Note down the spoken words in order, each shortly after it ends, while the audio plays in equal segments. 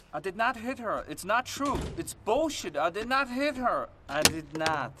I did not hit her. It's not true. It's bullshit. I did not hit her. I did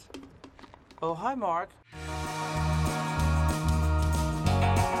not. Oh, hi, Mark.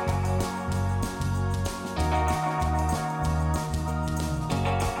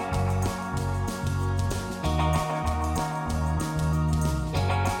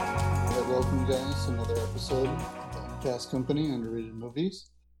 Welcome, guys, to another episode of the Undercast Company, Underrated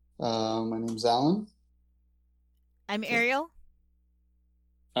Movies. My name's Alan. I'm Ariel.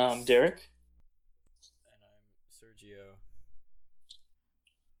 Derek. And I'm Sergio.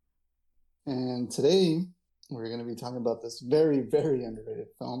 And today, we're going to be talking about this very, very underrated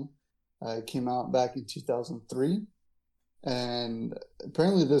film. It came out back in 2003. And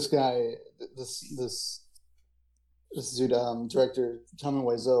apparently this guy, this dude, director Tommy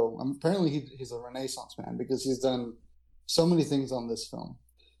Wiseau, apparently he's a Renaissance man because he's done so many things on this film.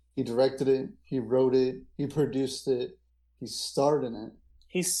 He directed it, he wrote it, he produced it, he starred in it.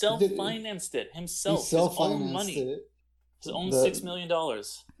 He self-financed it himself. His own money. His own $6 million.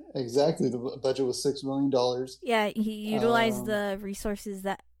 Exactly. The budget was $6 million. Yeah, he utilized the resources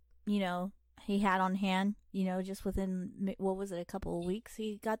that, he had on hand, just within, what was it, a couple of weeks?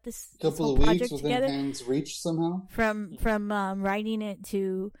 He got this whole project together. Hand's reach somehow. From writing it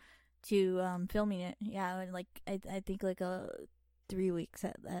to filming it. Yeah, like I think like 3 weeks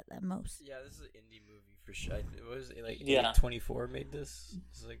at most. Yeah, this is an indie movie for sure. It was like 24 made this.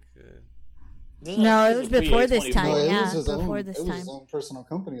 It's like no, it was before this time. No, yeah, before this time. It was his own personal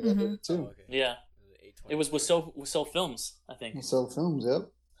company that did it too. Oh, okay. Yeah, it was with So Films, I think. With So Films,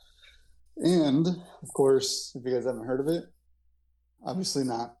 yep. And of course, if you guys haven't heard of it, obviously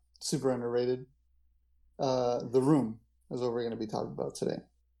not super underrated. The Room is what we're going to be talking about today.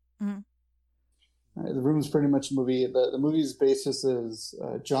 Mm-hmm. Right, The Room is pretty much a movie. The movie's basis is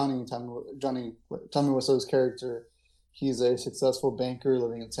Tommy Wiseau's character. He's a successful banker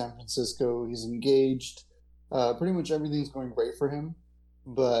living in San Francisco. He's engaged. Pretty much everything's going great for him,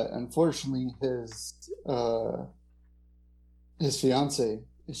 but unfortunately, his fiance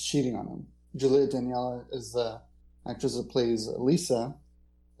is cheating on him. Juliette Daniela is the actress that plays Lisa,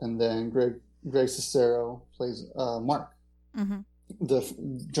 and then Greg Sestero plays Mark. Mm-hmm.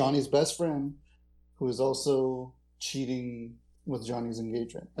 Johnny's best friend, who is also cheating with Johnny's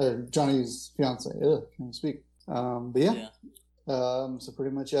engagement, or Johnny's fiance. Ugh, can't even speak. But yeah. So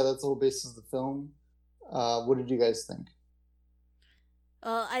pretty much, that's the whole basis of the film. What did you guys think?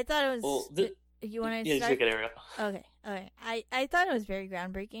 I thought it was. Well, you want to yeah, start? take it, Ariel. Okay. I thought it was very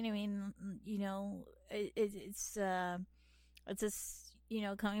groundbreaking. I mean, it's just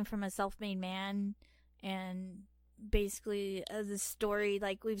coming from a self-made man, and basically the story,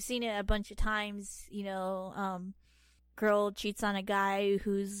 like we've seen it a bunch of times. Girl cheats on a guy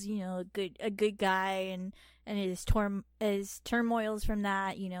who's a good guy, and his turmoils from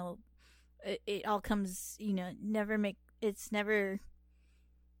that. It all comes.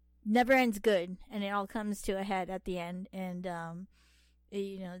 Never ends good, and it all comes to a head at the end. And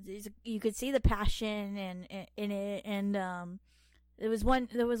you could see the passion in it, and there was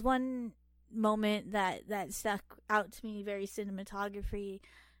one moment that stuck out to me very cinematically.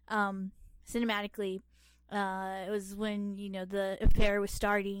 It was when the affair was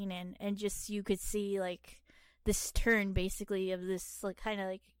starting, and just you could see like this turn basically of this like kind of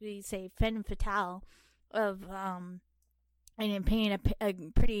like we say femme fatale of and painting a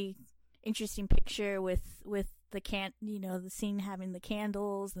pretty interesting picture with the the scene having the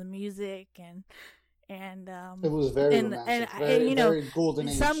candles, the music, and it was very romantic, very golden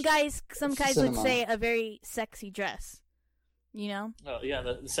age. Some guys would say a very sexy dress. Oh yeah,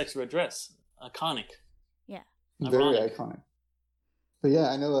 the sexy red dress, iconic. Yeah, very iconic. But yeah,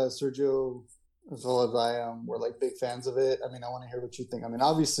 I know Sergio as well as I were like big fans of it. I mean, I want to hear what you think. I mean,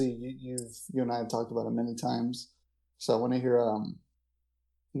 obviously you and I have talked about it many times. So I want to hear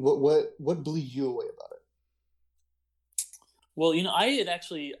what blew you away about it. Well,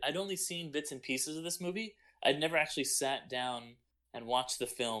 I'd only seen bits and pieces of this movie. I'd never actually sat down and watched the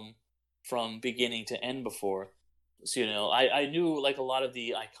film from beginning to end before. So I knew like a lot of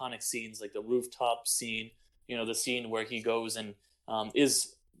the iconic scenes, like the rooftop scene. The scene where he goes and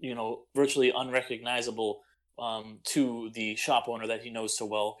is virtually unrecognizable to the shop owner that he knows so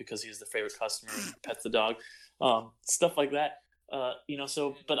well because he's the favorite customer and pets the dog. Stuff like that, but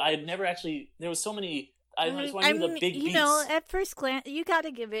I had never actually. There was so many. I knew the big beats. At first glance, you got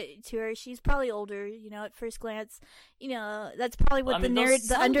to give it to her. She's probably older. At first glance, that's probably what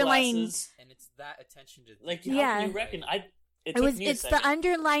the underlying. And it's that attention to how can you reckon? It's the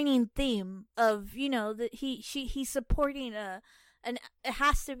underlining theme of that he's supporting it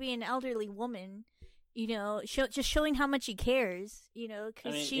has to be an elderly woman, just showing how much he cares.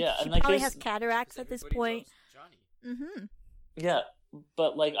 Because she like, probably has cataracts at this point. Johnny. Mm-hmm. Yeah,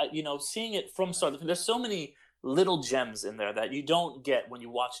 but like seeing it from start, there's so many little gems in there that you don't get when you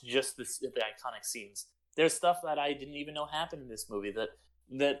watch just the iconic scenes. There's stuff that I didn't even know happened in this movie.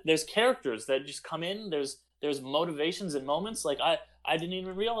 That there's characters that just come in. There's motivations and moments. Like I didn't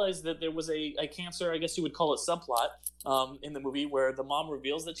even realize that there was a cancer, I guess you would call it, subplot in the movie where the mom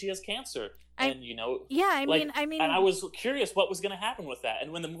reveals that she has cancer. And I mean, and I was curious what was going to happen with that.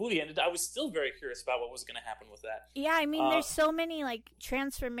 And when the movie ended, I was still very curious about what was going to happen with that. Yeah, I mean, there's so many like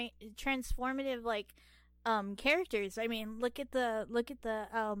transformative like characters. I mean, look at the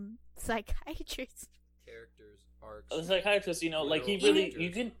psychiatrist. Characters, arcs. The psychiatrist, like he really,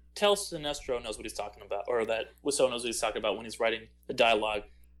 you can tell Sinestro knows what he's talking about, or that Wiseau knows what he's talking about when he's writing the dialogue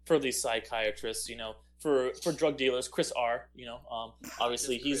for these psychiatrists. For drug dealers, Chris R.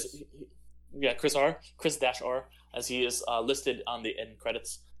 Obviously Chris R. Chris-R, as he is listed on the end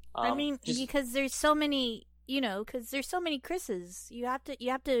credits. I mean, because there's so many, because there's so many Chris's. You have to.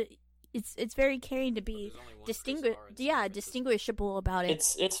 It's very caring to be distinguishable about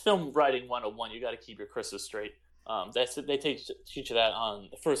it. It's film writing 101. You got to keep your Chris's straight. They teach you that on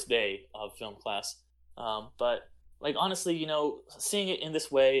the first day of film class. But like honestly, seeing it in this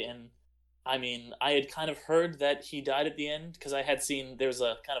way, and I mean, I had kind of heard that he died at the end because I had seen there's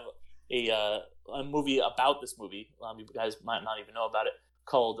a kind of a movie about this movie. You guys might not even know about it,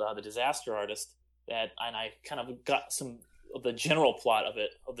 called The Disaster Artist. And I kind of got some of the general plot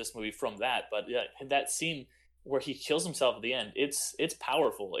of this movie from that. But yeah, that scene where he kills himself at the end, it's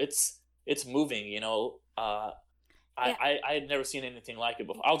powerful. It's moving. I had never seen anything like it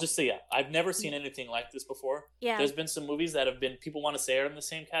before. I'll just say, I've never seen anything like this before. Yeah. There's been some movies that have been, people want to say are in the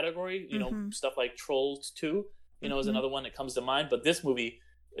same category. Stuff like Trolls 2, is another one that comes to mind. But this movie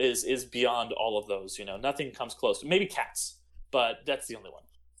is beyond all of those. Nothing comes close. Maybe Cats, but that's the only one.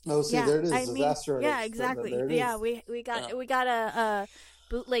 Oh, see, there it is. Disaster Artist. Yeah, exactly. Yeah, we got a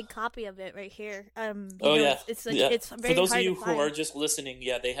bootleg copy of it right here. It's very for those hard of you to who find. are just listening,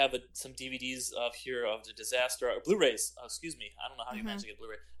 they have some DVDs of the Disaster Blu-rays. Excuse me, I don't know how you managed to get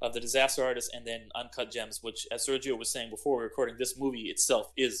Blu-ray of the Disaster Artist, and then Uncut Gems, which, as Sergio was saying before we were recording, this movie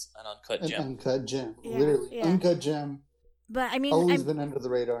itself is an uncut gem. Uncut gem, literally uncut gem. But I mean, always been under the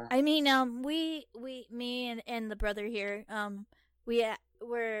radar. I mean, me and the brother here, we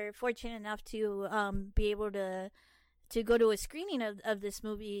were fortunate enough to be able to go to a screening of this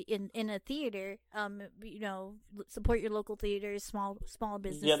movie in a theater. Support your local theaters, small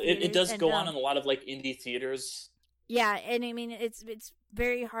business. Yeah, theaters, it does go on in a lot of like indie theaters. Yeah, and I mean it's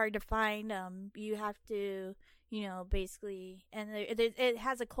very hard to find. You have to basically, and it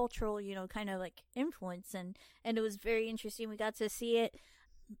has a cultural kind of like influence, and it was very interesting. We got to see it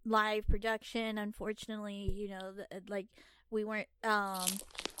live production. Unfortunately, like we weren't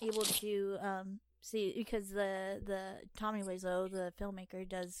able to see because the Tommy Wiseau, the filmmaker,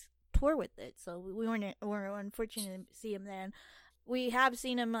 does tour with it, so we were unfortunate to see him then. We have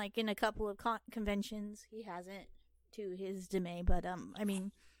seen him like in a couple of conventions. He hasn't, to his dismay, but I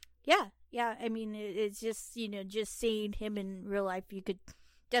mean, yeah. I mean, it's just just seeing him in real life, you could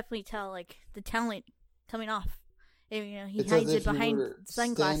definitely tell like the talent coming off. And, he hides it behind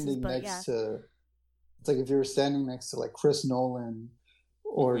sunglasses, but yeah. It's like if you were standing next to like Chris Nolan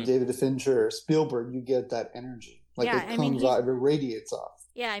or David Fincher or Spielberg, you get that energy. Like it comes out, it radiates off.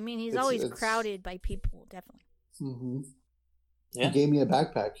 Yeah, I mean, he's always crowded by people, definitely. Mm-hmm. Yeah. He gave me a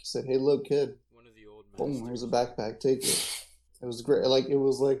backpack. He said, "Hey, look, kid. One of the old boom, here's a backpack. Take it." It was great. Like it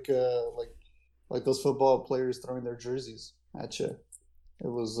was like those football players throwing their jerseys at you. It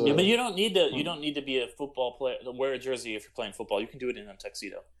was. But you don't need to. You don't need to be a football player to wear a jersey if you're playing football. You can do it in a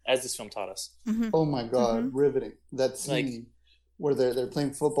tuxedo, as this film taught us. Mm-hmm. Oh my God, riveting! That scene where they're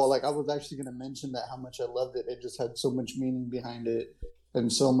playing football. Like I was actually going to mention that how much I loved it. It just had so much meaning behind it,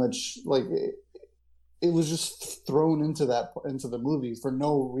 and so much like it was just thrown into the movie for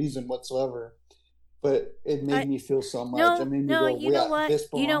no reason whatsoever. But it made me feel so much. It made me go, you know what? This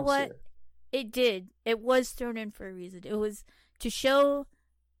belongs You know what? here. It did. It was thrown in for a reason. It was to show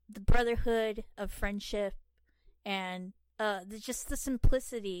the brotherhood of friendship and just the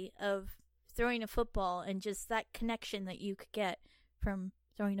simplicity of throwing a football and just that connection that you could get from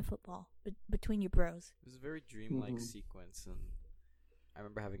throwing a football between your bros. It was a very dreamlike sequence, and I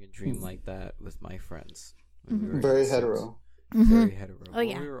remember having a dream like that with my friends. When we were Very in hetero. suits. Very hetero. Oh, Well,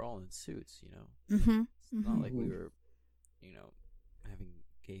 yeah. we were all in suits, Mm-hmm. It's not like we were, having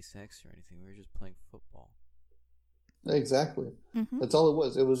gay sex or anything. We were just playing football. Exactly. Mm-hmm. That's all it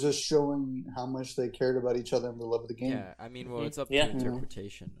was. It was just showing how much they cared about each other and the love of the game. Yeah, I mean, well, it's up Yeah. to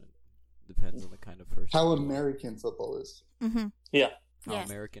interpretation. depends on the kind of person. How you are. American football is. Mm-hmm. Yeah. How Yeah.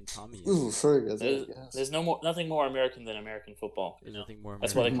 American Tommy is. Ooh, sorry, guys. There's nothing more American than American football. You There's know? nothing more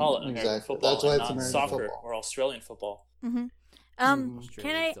That's why they American. call it American Exactly. football, That's why and it's not American soccer football. or Australian football. Mm-hmm. Mhm.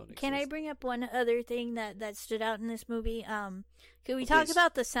 Australians don't Can I exist. bring up one other thing that stood out in this movie? Could we talk Please.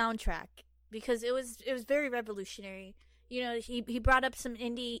 about the soundtrack, because it was very revolutionary. You know, he brought up some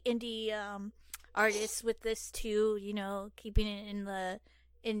indie artists with this too. You know, keeping it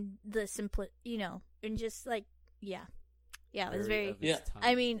in the simple. You know, and just like it was very. of its Yeah. time.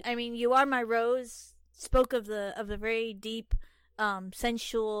 I mean, You Are My Rose spoke of the very deep,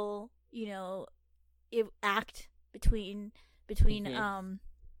 sensual, you know, act between Mhm.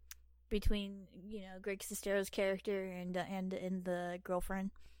 between you know Greg Sestero's character and the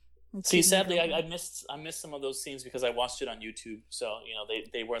girlfriend. See, Kidney sadly, girlfriend. I missed some of those scenes because I watched it on YouTube. So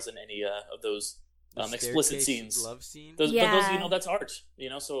they wasn't any of those The explicit staircase scenes. love scene. But those, Yeah. that's art.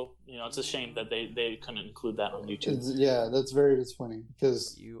 So it's a shame that they couldn't include that on YouTube. That's very disappointing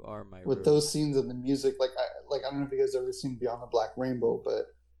because You are my with rose. those scenes and the music, I don't know if you guys ever seen Beyond the Black Rainbow,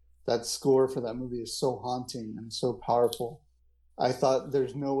 but that score for that movie is so haunting and so powerful. I thought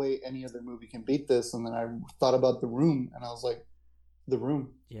there's no way any other movie can beat this, and then I thought about The Room, and I was like, The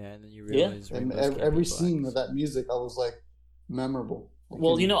Room. Yeah, and then you Yeah. realize And rainbows can't be every black, scene with so- that music, I was like, memorable.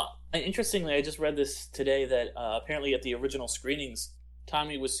 Well, interestingly, I just read this today that apparently at the original screenings,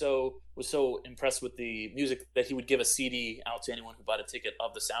 Tommy was so impressed with the music that he would give a CD out to anyone who bought a ticket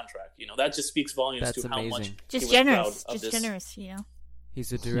of the soundtrack. That just speaks volumes That's to how much amazing. Just he was generous, proud of just this. generous, you know.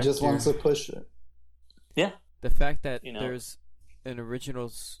 He's a He director. just wants to push it. Yeah, The fact that You know. there's an original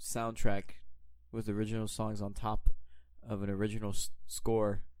soundtrack with original songs on top of an original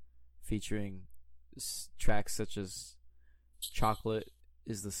score featuring tracks such as Chocolate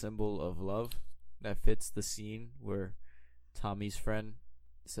is the Symbol of Love, that fits the scene where Tommy's friend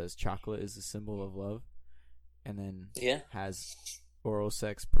says chocolate is the symbol of love, and then yeah. has oral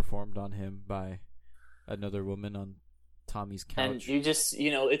sex performed on him by another woman on Tommy's couch. And you just,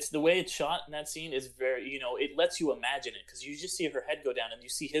 it's the way it's shot in that scene is very, it lets you imagine it because you just see her head go down and you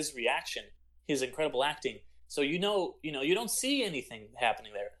see his reaction, his incredible acting. So you don't see anything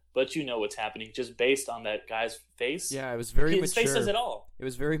happening there, but you know what's happening just based on that guy's face. Yeah, it was very His mature. face says it all. It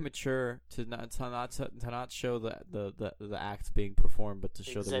was very mature to not show the act being performed, but to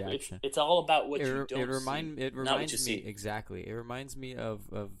show the Exactly. reaction. It's all about what you don't It reminds see. me exactly. It reminds me of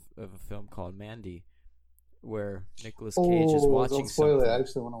a film called Mandy, where Nicolas Cage is Oh, watching don't spoil it. something. I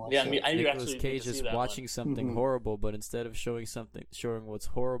actually want to watch Yeah, that. I Nicolas actually need Cage to is see that watching one. something Mhm. horrible, but instead of showing what's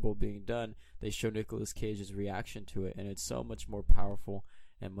horrible being done, they show Nicolas Cage's reaction to it, and it's so much more powerful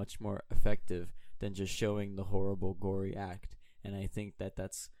and much more effective than just showing the horrible, gory act. And I think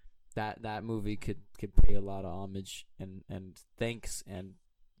that movie could pay a lot of homage and thanks and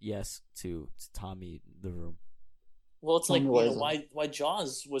yes to Tommy the Room. Well, it's like, Tell me why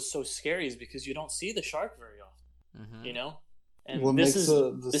Jaws was so scary is because you don't see the shark very often, Mm-hmm. And What this makes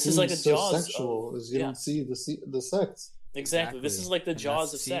this is like a so Jaws sexual of- is you yeah. don't see the sex. Exactly. This is like the And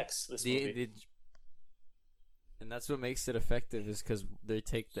Jaws that's- of see, sex. This movie. And that's what makes it effective, is because they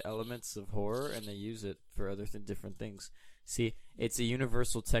take the elements of horror and they use it for other different things. See, it's a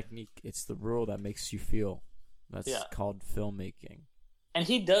universal technique. It's the rule that makes you feel. That's Yeah. called filmmaking. And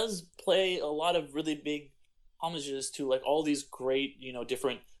he does play a lot of really big homages to like all these great,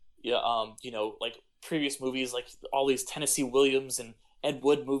 different, like previous movies, like all these Tennessee Williams and Ed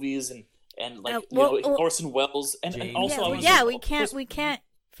Wood movies, and like Orson Welles, and also I was we can't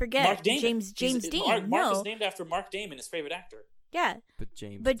forget Mark Damon. James Dean. Mark is named after Mark Damon, his favorite actor. Yeah, But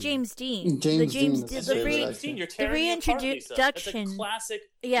James Dean. James Dean is the his the favorite re- actor. James Dean, you're the tearing me apart, Lisa. That's a reintroduction. classic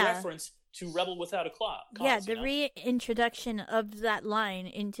Yeah. reference to Rebel Without a Cause. Yeah, the reintroduction of that line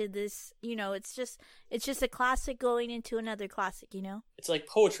into this, it's just a classic going into another classic, It's like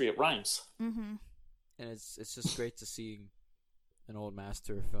poetry. It rhymes. Mm-hmm. And it's just great to see an old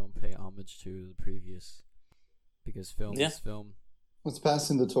master of film pay homage to the previous, because film Yeah. is film. It's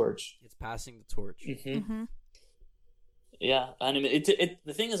passing the torch. It's passing the torch. Mm-hmm. Mm-hmm. Yeah, and I mean,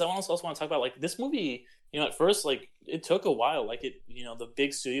 the thing is, I also want to talk about like this movie. At first, like it took a while. Like the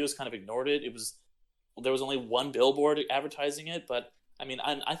big studios kind of ignored it. There was only one billboard advertising it, but I mean,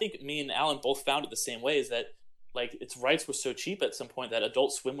 I think me and Alan both found it the same way. Is that like its rights were so cheap at some point that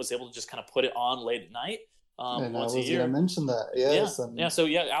Adult Swim was able to just kind of put it on late at night, And I once was a year. going to mention that. Yes. Yeah. And, Yeah. So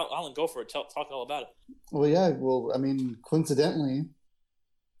yeah, Alan, go for it. Talk all about it. Well, yeah. Well, I mean, coincidentally,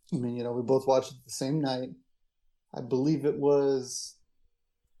 we both watched it the same night. I believe it was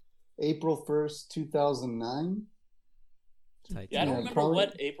April 1st, 2009. Titanic. Yeah, I don't Yeah, remember probably.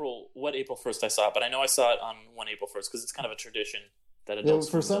 what April 1st I saw it, but I know I saw it on one April 1st because it's kind of a tradition. that Yeah, Adult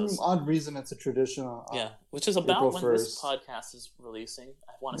for Swim some does. odd reason, it's a traditional. Yeah, which is about April when 1st. this podcast is releasing.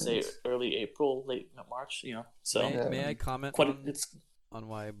 I want to say Yes. early April, late March. So May, Yeah. may I comment quite on, it's on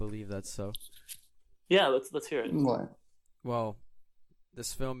why I believe that's so? yeah. Let's hear it. What? Well,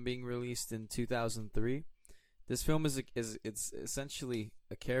 this film being released in 2003, this film is it's essentially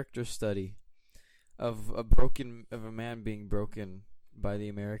a character study of a man being broken by the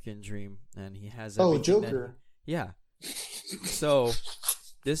American dream, and he has Oh, everything that Joker. yeah. So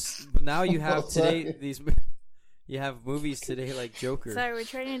now you have Oh, today sorry. you have movies today like Joker. Sorry, we're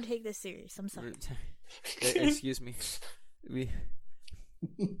trying to take this serious. I'm sorry. Excuse me.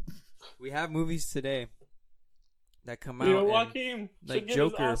 We have movies today that come out. Leo and, Joaquin like should give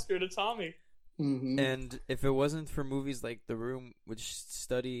Joker. his Oscar to Tommy. Hmm. and if it wasn't for movies like The Room, which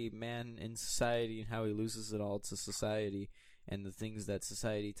study man in society and how he loses it all to society and the things that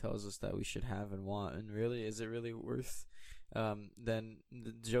society tells us that we should have and want, and really, is it really worth? Then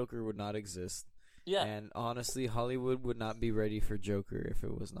the Joker would not exist. Yeah, And honestly, Hollywood would not be ready for Joker if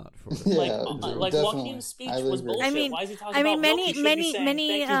it was not for. Yeah, like definitely. Joaquin's speech I was agree. bullshit. I mean- Why is he talking I mean, about milk? many- He should many- be saying, many,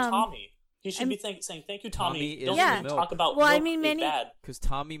 thank you, Tommy. He should I'm- be saying, thank you, Tommy. Tommy is Don't the even milk. talk about Well, I milk mean, is many- bad. Because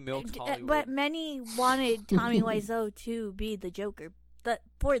Tommy milked Hollywood. But many wanted Tommy Wiseau to be the Joker,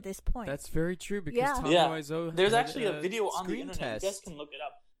 for this point. That's very true because Yeah. Tommy Yeah. Wiseau. There's had actually a video on the screen internet. test. You guys can look it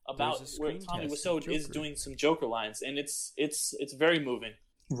up about There's a where screen Tommy test Wiseau of is Joker. doing some Joker lines, and it's very moving.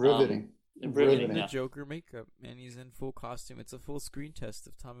 Riveting. Riveting, in the yeah. Joker makeup, and he's in full costume. It's a full screen test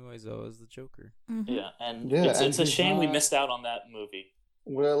of Tommy Wiseau as the Joker. Mhm. Yeah, and Yeah, it's and a he's shame we not- missed out on that movie.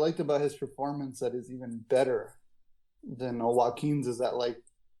 What I liked about his performance that is even better than Joaquin's is that like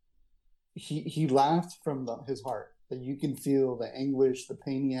he laughed from his heart. That you can feel the anguish, the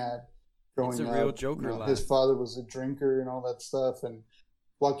pain he had growing It's a up. real Joker You know, laugh. his father was a drinker and all that stuff, and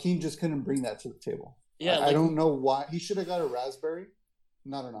Joaquin just couldn't bring that to the table. Yeah, I don't know why he should have got a raspberry,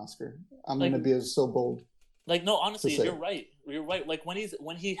 not an Oscar. I'm Like- gonna be so bold. Like, no, honestly, to say. you're right. You're right. Like when he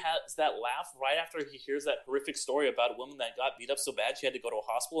has that laugh right after he hears that horrific story about a woman that got beat up so bad she had to go to a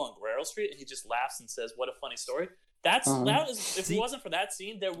hospital on Guerrero Street, and he just laughs and says, "What a funny story." That is. If See- it wasn't for that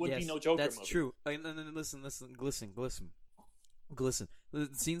scene, there would be Yes, no Joker that's movie. true. And then listen, glisten.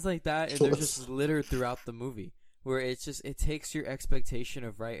 Scenes like that, and they're just littered throughout the movie, where it takes your expectation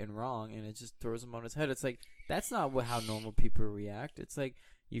of right and wrong, and it just throws them on its head. It's like that's not how normal people react. It's like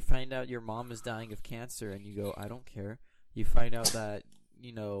you find out your mom is dying of cancer, and you go, I don't care. You find out that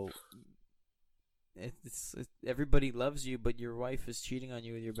everybody loves you, but your wife is cheating on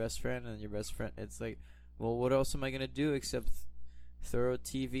you with your best friend, and your best friend. It's like, well, what else am I gonna do except throw a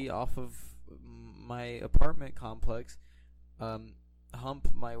TV off of my apartment complex, hump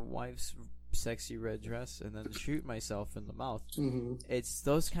my wife's sexy red dress, and then shoot myself in the mouth? Hmm. It's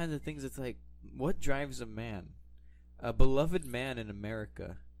those kinds of things. It's like, what drives a beloved man in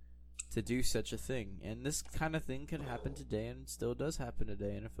America, to do such a thing? And this kind of thing can happen today, and still does happen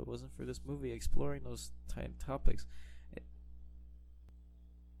today. And if it wasn't for this movie exploring those topics,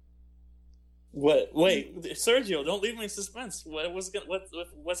 What? Wait, Sergio, don't leave me in suspense. What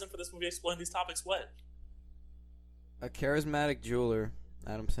wasn't for this movie exploring these topics? What? a charismatic jeweler,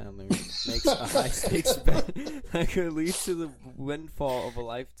 Adam Sandler, makes a high stakes bet that could lead to the windfall of a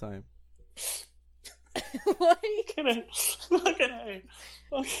lifetime. What? Fucking A.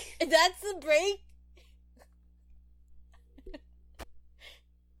 Okay. That's the break.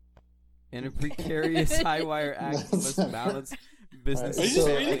 In a precarious high wire act, he must balance business. Are you So, just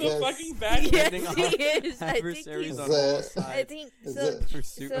I reading the guess- fucking back? Yes, Depending on he is. I think adversaries he's. on Is all that- I sides. think Is so. that-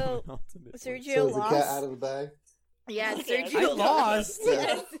 Pursuit So, of an ultimate. Sergio So is the cat lost. out of the bag? Yeah, Okay, Sergio I lost.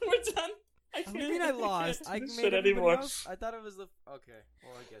 Yes. We're done. I What do you mean I lost? I can't do made this shit everybody anymore. else. I thought it was the okay.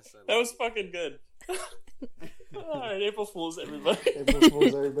 Well, I guess That was fucking good. Alright, April Fools, everybody. April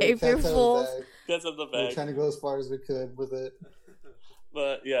Fools, everybody. April Cat's out Fools. of the bag. That's up the We're bag. trying to go as far as we could with it.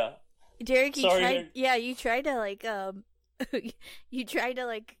 But yeah. Derek, you Sorry, tried. Derek. Yeah, you tried to like you tried to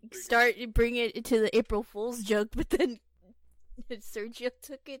like bring it to the April Fool's joke, but then Sergio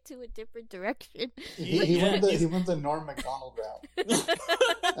took it to a different direction. He Yeah, went the Norm Macdonald route,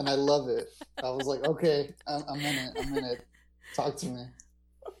 and I love it. I was like, okay, I'm in it. I'm in it. Talk to me.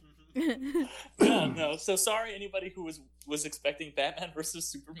 Yeah, no. So sorry anybody who was expecting Batman versus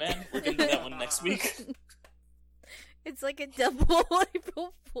Superman. We're gonna do that one next week. It's like a double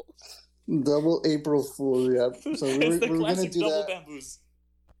April Fool. Double April Fool, yeah. So It's the we're gonna classic do double that, bamboos.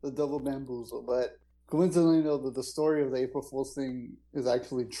 the double bamboozle. But coincidentally, though, the story of the April Fool's thing is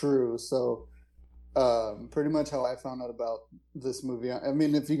actually true. So, pretty much how I found out about this movie. I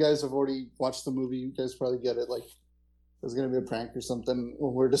mean, if you guys have already watched the movie, you guys probably get it. Like, there's gonna be a prank or something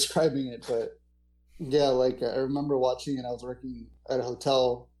when we're describing it. But Yeah, like I remember watching it. I was working at a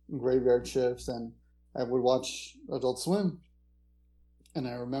hotel graveyard shifts, and I would watch Adult Swim. And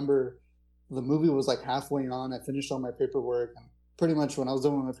I remember the movie was like halfway on. I finished all my paperwork, and pretty much when I was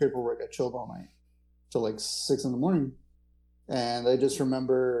doing my paperwork, I chilled all night till like 6 in the morning. And I just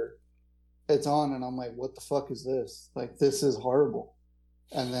remember it's on, and I'm like, "What the fuck is this? Like, this is horrible."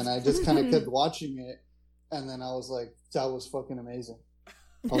 And then I just kind of kept watching it, and then I was like, "That was fucking amazing."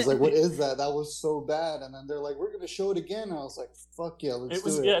 I was like, "What is that? That was so bad." And then they're like, "We're gonna show it again." And I was like, "Fuck yeah, let's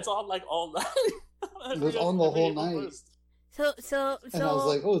do it." Yeah, it's on like all night. It was on the whole night. So And I was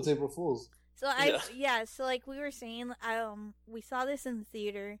like, "Oh, it's April Fool's." So so like we were saying, we saw this in the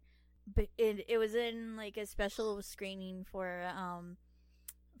theater, but it was in like a special screening for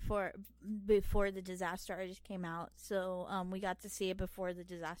before the Disaster Artist came out. So we got to see it before the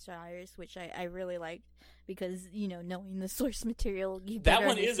Disaster Artist, which I really liked because knowing the source material, that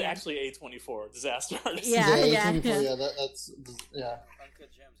one is actually A24 Disaster Artist. Yeah. Yeah, that's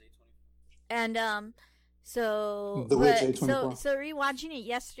Uncut Gems, A24. And so The Witch, A24. so rewatching it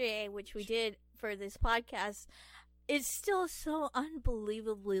yesterday, which we did for this podcast, it's still so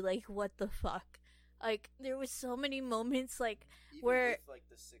unbelievably like what the fuck. Like there was so many moments like Even where with, like,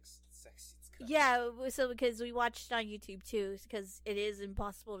 the sex scenes cut. yeah, so because we watched it on YouTube too, because it is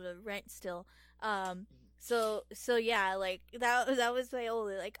impossible to rent still. So yeah, like that was my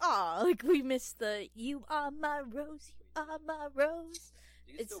only like, oh, like we missed the "You Are My Rose, You Are My Rose."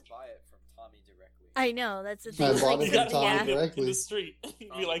 You can still buy it from Tommy directly. I know that's the I thing. bought Like, it from Tommy yeah. directly. in the street. You'd be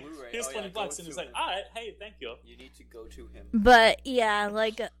On like, Blu-ray. "Here's Oh, yeah, $20," go and to he's like, him. "All right, hey, thank you." You need to go to him. But yeah,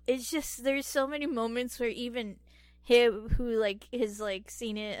 like it's just there's so many moments where even him who like has like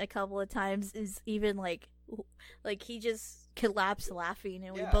seen it a couple of times is even like he just collapsed laughing,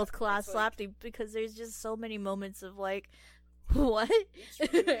 and we Yeah, both collapsed it's like- laughing because there's just so many moments of like what. Each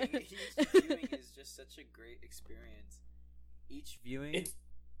viewing is just such a great experience. Each viewing, It's-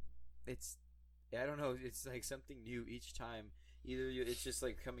 it's I don't know. It's like something new each time. Either it's just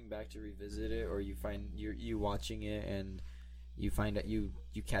like coming back to revisit it, or you find you watching it and you find that you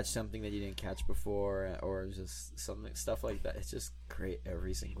catch something that you didn't catch before, or just stuff like that. It's just great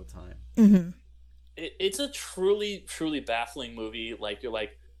every single time. Mm-hmm. It's a truly baffling movie. Like you're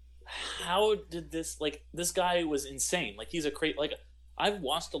like, how did this guy was insane. Like he's a crazy. Like I've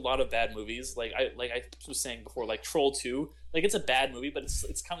watched a lot of bad movies. Like I was saying before, like Troll 2. Like it's a bad movie, but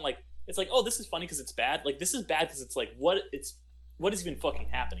it's kind of like it's like, oh, this is funny because it's bad. Like this is bad because it's like what is even fucking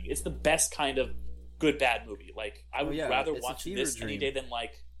happening. It's the best kind of good bad movie. Like I would rather it's a watch fever this any dream. day than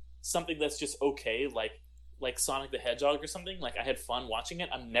like something that's just okay. Like Sonic the Hedgehog or something. Like I had fun watching it.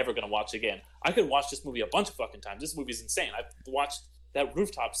 I'm never gonna watch again. I could watch this movie a bunch of fucking times. This movie's insane. I've watched that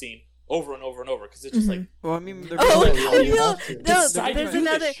rooftop scene over and over and over because it's just like, Well, I mean,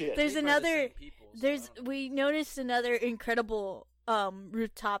 we noticed another incredible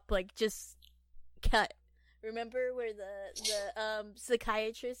rooftop like just cut. Remember where the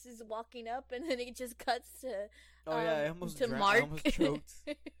psychiatrist is walking up and then it just cuts to I almost to drowned. Mark. I almost choked.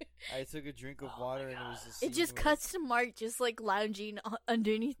 I took a drink of water and it was just. It just cuts to Mark just like lounging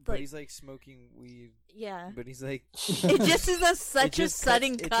underneath But like he's like smoking weed. yeah. But he's like. It just is such a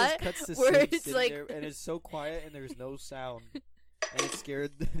sudden It cut just cuts to where Sid it's sitting like there, and it's so quiet and there's no sound, and it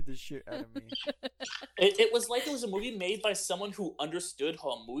scared the shit out of me. it was like it was a movie made by someone who understood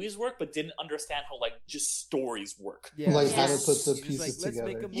how movies work but didn't understand how like just stories work. Yeah, Like how to put the He's pieces like, "Let's make a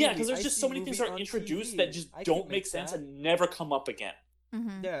together." movie. Yeah, because there's I just see so many things that movie are on introduced TV. that just I can don't make make sense that." and never come up again.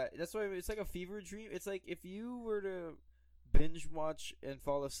 Mhm. Yeah, that's why it's like a fever dream. It's like if you were to binge watch and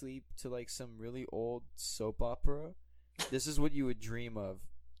fall asleep to like some really old soap opera, this is what you would dream of.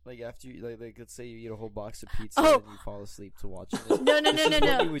 Like after you like let's say you eat a whole box of pizza Oh. and you fall asleep to watching this. No, This is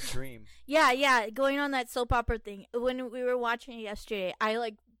what you would dream. Yeah, going on that soap opera thing. When we were watching it yesterday,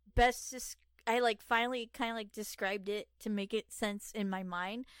 I finally kind of like described it to make it sense in my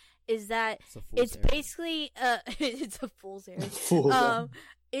mind. Is that It's a fool's it's errand. basically it's a fool's errand. Fools, yeah.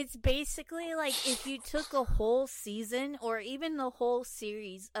 It's basically like if you took a whole season or even the whole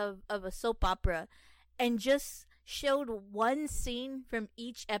series of a soap opera and just showed one scene from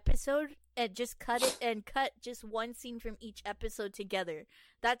each episode and just cut just one scene from each episode together.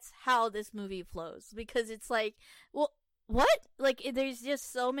 That's how this movie flows, because it's like, well, what? Like there's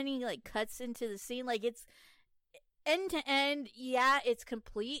just so many like cuts into the scene. Like it's end to end, yeah, it's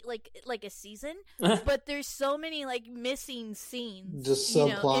complete like a season, but there's so many like missing scenes, Just in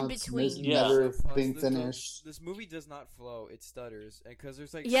subplots between. Yeah. never Plus, being the- finished. This movie does not flow; it stutters, and because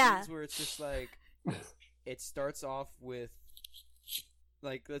there's like Yeah. scenes where it's just like it starts off with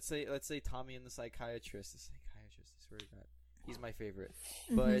like let's say Tommy and the psychiatrist. I swear to God, He's my favorite.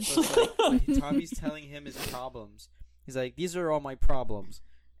 But so it's like Tommy's telling him his problems. He's like, these are all my problems.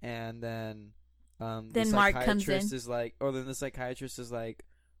 And then the Mark comes psychiatrist in. is like, or then the psychiatrist is like,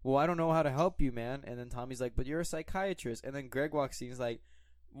 well, I don't know how to help you, man. And then Tommy's like, but you're a psychiatrist. And then Greg walks in. He's like,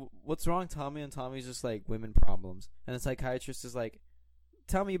 what's wrong, Tommy? And Tommy's just like, women problems. And the psychiatrist is like,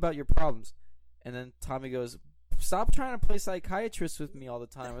 tell me about your problems. And then Tommy goes, stop trying to play psychiatrist with me all the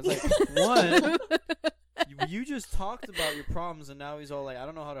time. I was like, one, you just talked about your problems, and now he's all like, I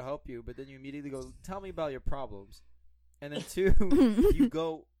don't know how to help you. But then you immediately go, tell me about your problems. And then two, you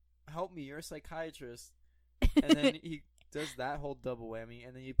go, help me, you're a psychiatrist. And then he does that whole double whammy,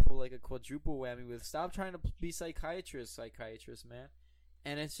 and then you pull like a quadruple whammy with, stop trying to be psychiatrist, man.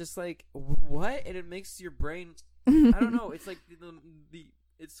 And it's just like, what? And it makes your brain, I don't know, it's like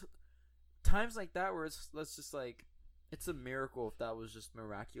it's times like that where let's just like, it's a miracle if that was just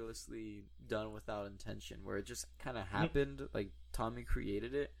miraculously done without intention, where it just kind of happened, like Tommy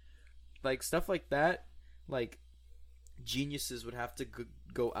created it. Like stuff like that, like geniuses would have to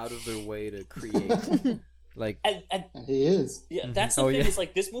go out of their way to create. Like, and he is. Yeah, that's the thing. Is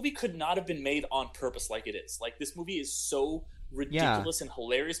like, this movie could not have been made on purpose like it is. Like, this movie is so ridiculous and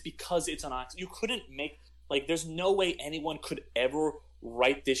hilarious because it's an accident. You couldn't make, like, there's no way anyone could ever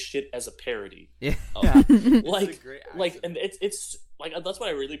write this shit as a parody. Yeah. Like, and it's like, that's what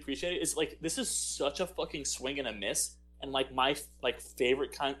I really appreciate. Is like, this is such a fucking swing and a miss. And like, my like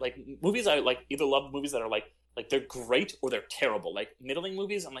favorite kind, like movies I like either love movies that are like they're great or they're terrible. Like middling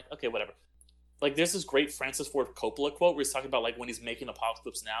movies, I'm like, okay, whatever. Like, there's this great Francis Ford Coppola quote where he's talking about, like, when he's making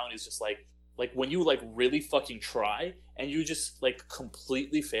Apocalypse Now, and he's just like, when you, like, really fucking try, and you just, like,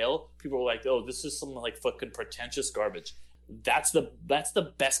 completely fail, people are like, oh, this is some, like, fucking pretentious garbage. That's the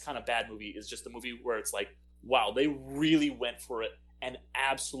best kind of bad movie, is just a movie where it's like, wow, they really went for it, and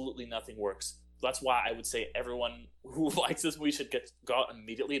absolutely nothing works. That's why I would say everyone who likes this movie should go out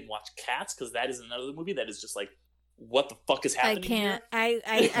immediately and watch Cats, because that is another movie that is just, like, what the fuck is happening? I can't. Here?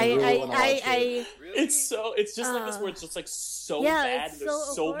 I It's just like this where it's just like so bad. It's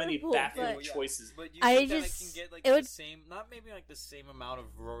There's so many horrible, baffling but- choices. But you I think that just- it can get like it the would- same, not maybe like the same amount of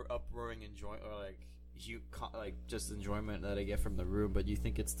uproaring enjoyment, or like like just enjoyment that I get from The Room, but you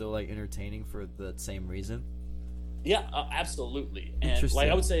think it's still like entertaining for the same reason? Yeah, absolutely. And Interesting.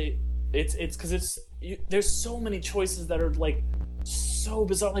 like I would say, it's because there's so many choices that are like so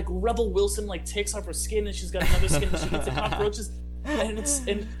bizarre. Like Rebel Wilson like takes off her skin and she's got another skin and she gets the cockroaches. And it's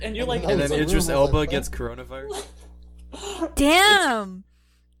and you're like, And And it's then a Idris room Elba like that. gets coronavirus. Damn.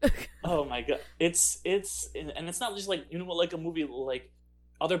 oh my god, it's and it's not just like, you know what, like a movie like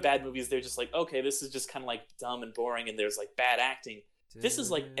other bad movies. They're just like, okay, this is just kind of like dumb and boring, and there's like bad acting. This is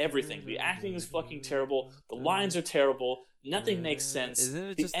like everything. The acting is fucking terrible. The lines are terrible. Nothing makes sense. Isn't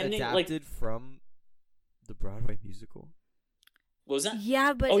it The just ending, adapted from the Broadway musical? What was that?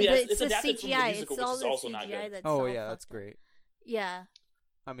 Yeah, but, Oh, yeah, but it's it's the adapted from the CGI. musical, It's which all is the also not CGI good. that's Oh all yeah, that's fucked up. great. Yeah.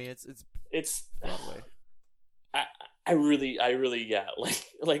 I mean, it's It's Broadway. I really yeah,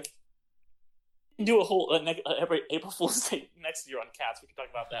 like do a whole every April Fool's Day next year on Cats. We can talk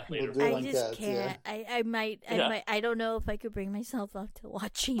about that later. We'll do it I on just Cats, yeah. can't. I might. I don't know if I could bring myself up to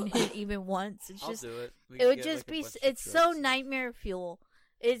watching it even once. It's I'll just. do it. We It can would get, just like, a be. bunch of It's so jokes. nightmare fuel.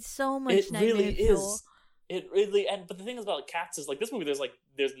 It's so much It nightmare really fuel. is. It really, and but the thing is about Cats is like this movie. There's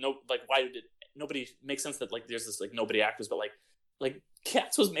no like why did nobody makes sense that like there's this like nobody actors, but like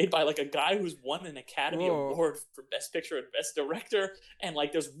Cats was made by like a guy who's won an Academy Whoa. Award for Best Picture and Best Director, and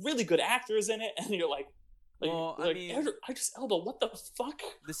like there's really good actors in it, and you're like Well, I mean- Idris Elba, what the fuck?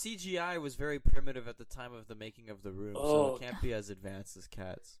 The CGI was very primitive at the time of the making of The Room, so Oh, it can't be as advanced as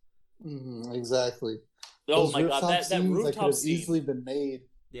Cats. Exactly. Oh Those my god, rooftop that scenes that could rooftop have scene. easily been made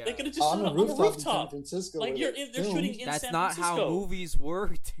Yeah, They could have just on done a it on the rooftop in San rooftop. Francisco. Like where they're filmed. shooting in that's San not how Francisco. movies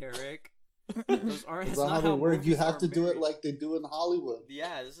work, Derek. Those aren't. That's That's not not how they how work. You movies have are to do it made. like they do in Hollywood.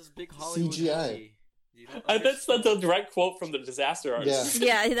 Yeah, this is big Hollywood CGI. movie. You don't That's understand. the direct quote from the Disaster Artist.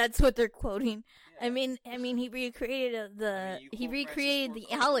 Yeah. Yeah, that's what they're quoting. Yeah. I mean, he recreated I mean, you he quote recreated Francis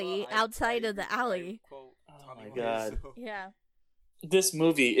the Ford alley Coppola, outside I of the agree. I alley. quote Oh Tommy my God. Wiseau. Yeah. This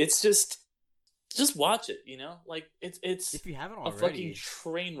movie, it's just watch it, you know? Like it's If you haven't a already, fucking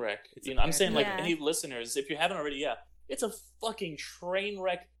train wreck. It's You a know, I'm saying like Yeah. any listeners, if you haven't already, yeah, it's a fucking train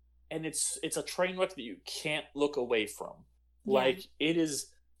wreck, and it's a train wreck that you can't look away from. Yeah. Like it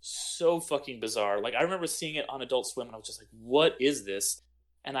is so fucking bizarre. Like I remember seeing it on Adult Swim, and I was just like, "What is this?"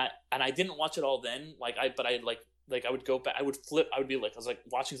 And I didn't watch it all then. Like I would go back. I would flip. I would be like, I was like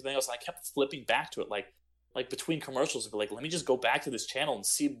watching something else, and I kept flipping back to it, like between commercials, I'd be like, "Let me just go back to this channel and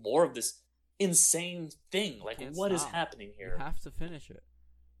see more of this insane thing. Like, Can't what is stop. happening you here?" have to finish it,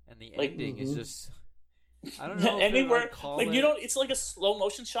 and the Like, ending is mhm. just. I don't know. Anywhere, I'd call like it... you don't. It's like a slow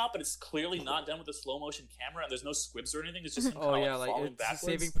motion shot, but it's clearly not done with a slow motion camera, and there's no squibs or anything. It's just him Oh kinda, yeah, like like falling it's backwards.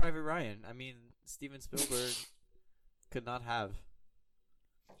 Saving Private Ryan. I mean, Steven Spielberg could not have.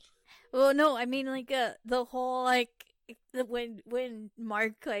 Well, no, I mean like the whole like when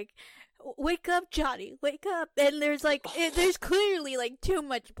Mark like wake up, Johnny, wake up, and there's like there's clearly like too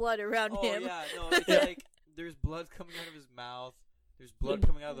much blood around Oh him. yeah, no, it's like there's blood coming out of his mouth. There's blood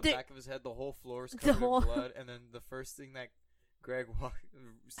coming out of the back of his head. The whole floor is covered in blood, and then the first thing that Greg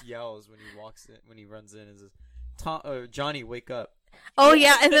yells when he walks in, when he runs in, is Johnny, wake up. Oh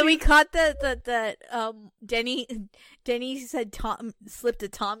yeah, and then we caught that Denny said slipped a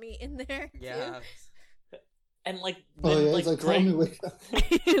Tommy in there. Yeah. And like, Oh then, yeah, like it's like Greg, Tommy, wake up.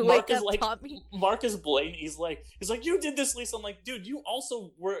 Wake Mark is up, like, Tommy. Mark is blatant. He's like, you did this, Lisa. I'm like, dude, you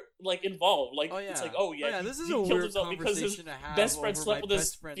also were like involved. Like, Oh yeah. it's like, oh yeah, This is he a killed weird himself because his conversation to have best friend over slept my with his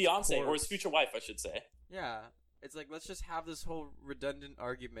best friend's fiance or his corpse. future wife, I should say. Yeah. It's like, let's just have this whole redundant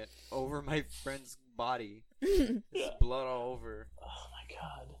argument over my friend's body. There's blood all over. Oh my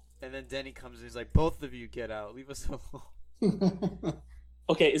god. And then Denny comes and he's like, both of you get out. Leave us alone.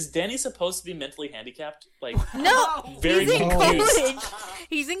 Okay, is Danny supposed to be mentally handicapped? Like, No, very he's in confused. college.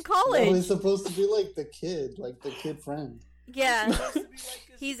 He's in No, college. he's supposed to be like the kid friend. Yeah,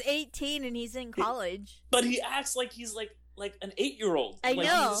 he's 18 and he's in college. But he acts like he's like an 8-year-old. I like,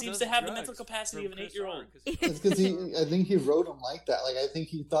 know. He seems to have the mental capacity of an 8-year-old. It's because I think he wrote him like that. Like I think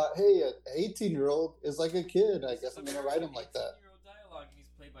he thought, hey, an 18-year-old is like a kid. I guess I'm gonna write him like that. Dialogue, and he's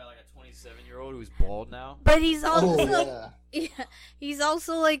played by like a 27-year-old who's bald now. But he's also Oh like, yeah. yeah, he's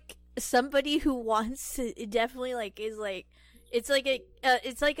also like somebody who wants to definitely like is like it's like a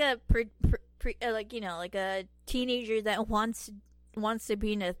like, you know, like a teenager that wants to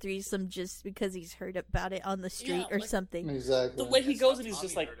be in a threesome just because he's heard about it on the street Yeah, or like- something. Exactly. The way he That's goes how and he's Tommy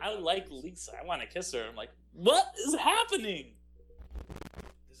just like, heard I about like it. Lisa. I want to kiss her. I'm like, what is happening?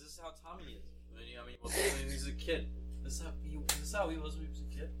 This is how Tommy is. I mean, when he's a kid. This is how he was when he was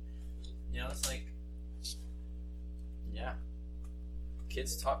a kid. You know, it's like, yeah,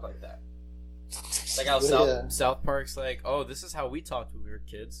 kids talk like that. It's like how Yeah. South Park's like, oh, this is how we talked when we were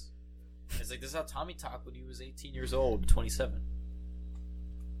kids. It's like, this is how Tommy talked when he was 18 years old, 27.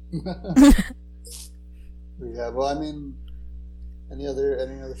 Yeah. Well, I mean, any other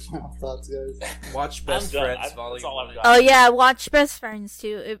final thoughts, guys? Watch Best I'm done. Friends That's Volume all I've 1. got. Oh yeah, watch Best Friends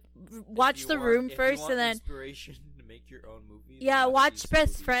too. Watch If you The want- Room if you first, want and then inspiration to make your own movie. yeah, then watch these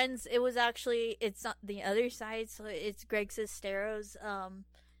Best movies. Friends. It was actually it's not the other side, so it's Greg Sestero's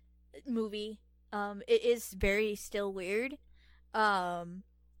movie. It is very still weird,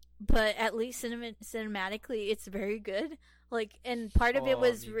 but at least cinematically, it's very good. Like, and part of it Oh,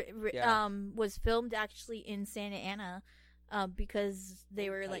 was yeah. was filmed actually in Santa Ana, because they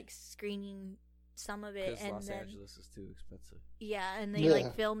were like screening some of it, Because and Los then Angeles is too expensive. yeah, and they Yeah.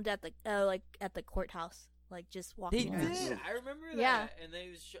 like filmed at the courthouse, like just They walking around. did. I remember that. Yeah. And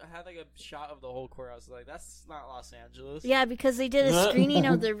they had like a shot of the whole courthouse. Like, that's not Los Angeles. Yeah, because they did a screening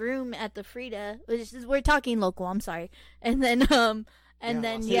of The Room at the Frida. Which is, we're talking local. I'm sorry. And then Los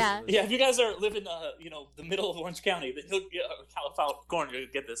yeah, Angeles. Yeah, if you guys are living, the middle of Orange County, then you'll get California. You'll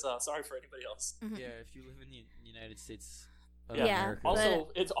get this. Sorry for anybody else. Yeah, if you live in the United States of Yeah. America. Also,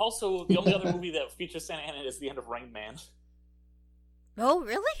 it's also the only other movie that features Santa Ana is the end of Rain Man. Oh,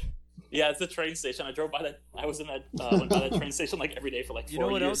 really? Yeah, it's the train station. I drove by that. I was in that went by that train station like every day for like 4 you know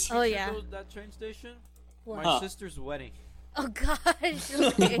what years. else? Oh, featured yeah. That train station? What? My sister's wedding. Oh gosh.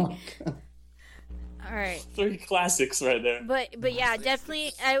 Okay. All right. 3 classics right there. But yeah,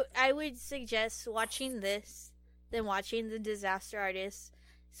 definitely. I would suggest watching this than watching The Disaster Artist.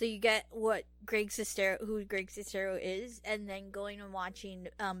 So you get who Greg Sestero is, and then going and watching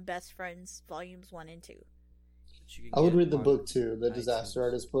Best Friends Volumes 1 and 2. That you can I would get read the on book too, the iTunes. Disaster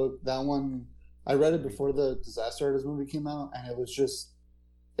Artist book. That one, I read it before the Disaster Artist movie came out, and it was just,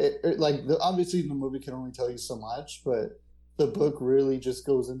 obviously the movie can only tell you so much, but the book really just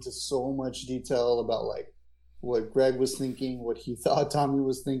goes into so much detail about like what Greg was thinking, what he thought Tommy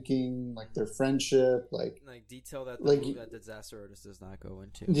was thinking, like their friendship, like detail that like- that Disaster Artist does not go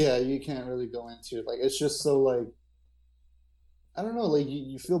into. yeah, you can't really go into it. Like it's just so like, I don't know, like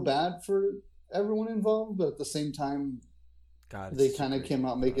you feel bad for everyone involved, but at the same time, God, they it's kind of super came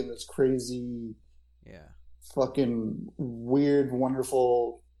out great. making this crazy, Yeah. fucking weird,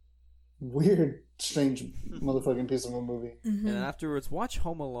 wonderful, weird, strange motherfucking piece of a movie. Mm-hmm. And then afterwards, watch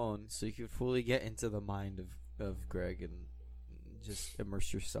Home Alone so you can fully get into the mind of Greg and just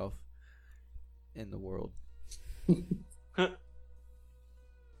immerse yourself in the world.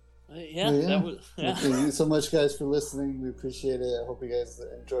 Yeah, Yeah. that was. Thank Yeah. you so much, guys, for listening. We appreciate it. I hope you guys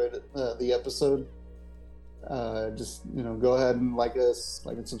enjoyed the episode. just go ahead and like us,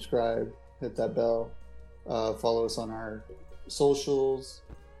 like and subscribe, hit that bell, follow us on our socials,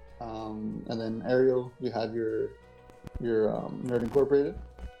 and then Ariel, you have your Nerd Incorporated.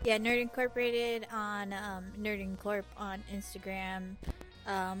 Yeah, Nerd Incorporated on Nerd Incorp on Instagram.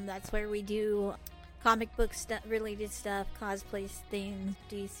 That's where we do comic book related stuff, cosplay things,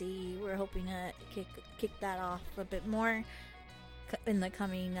 DC. We're hoping to kick that off a bit more in the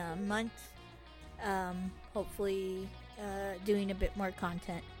coming months. Hopefully doing a bit more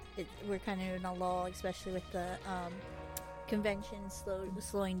content. We're kind of in a lull, especially with the conventions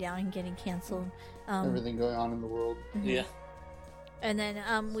slowing down and getting canceled. Everything going on in the world. Mm-hmm. Yeah. And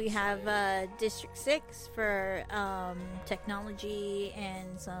then we have District 6 for technology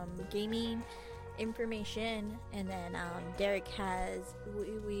and some gaming information. And then Derek has,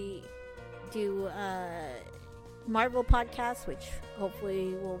 we do Marvel podcast, which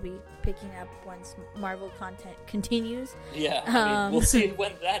hopefully we'll be picking up once Marvel content continues. Yeah, I mean, we'll see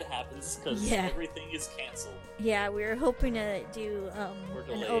when that happens, because everything is canceled. Yeah, we're hoping to do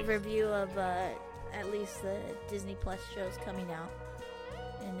an overview of at least the Disney Plus shows coming out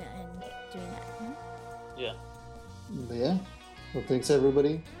and doing that. Yeah. But yeah, well, thanks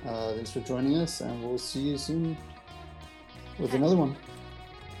everybody. Thanks for joining us, and we'll see you soon with another one.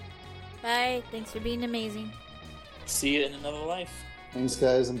 Bye. Thanks for being amazing. See you in another life. Thanks,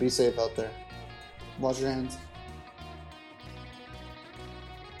 guys, and be safe out there. Wash your hands.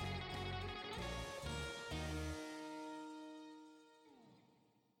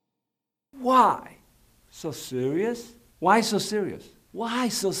 Why? So serious? Why so serious? Why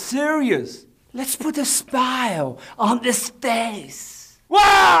so serious? Let's put a smile on this face.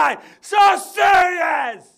 Why so serious?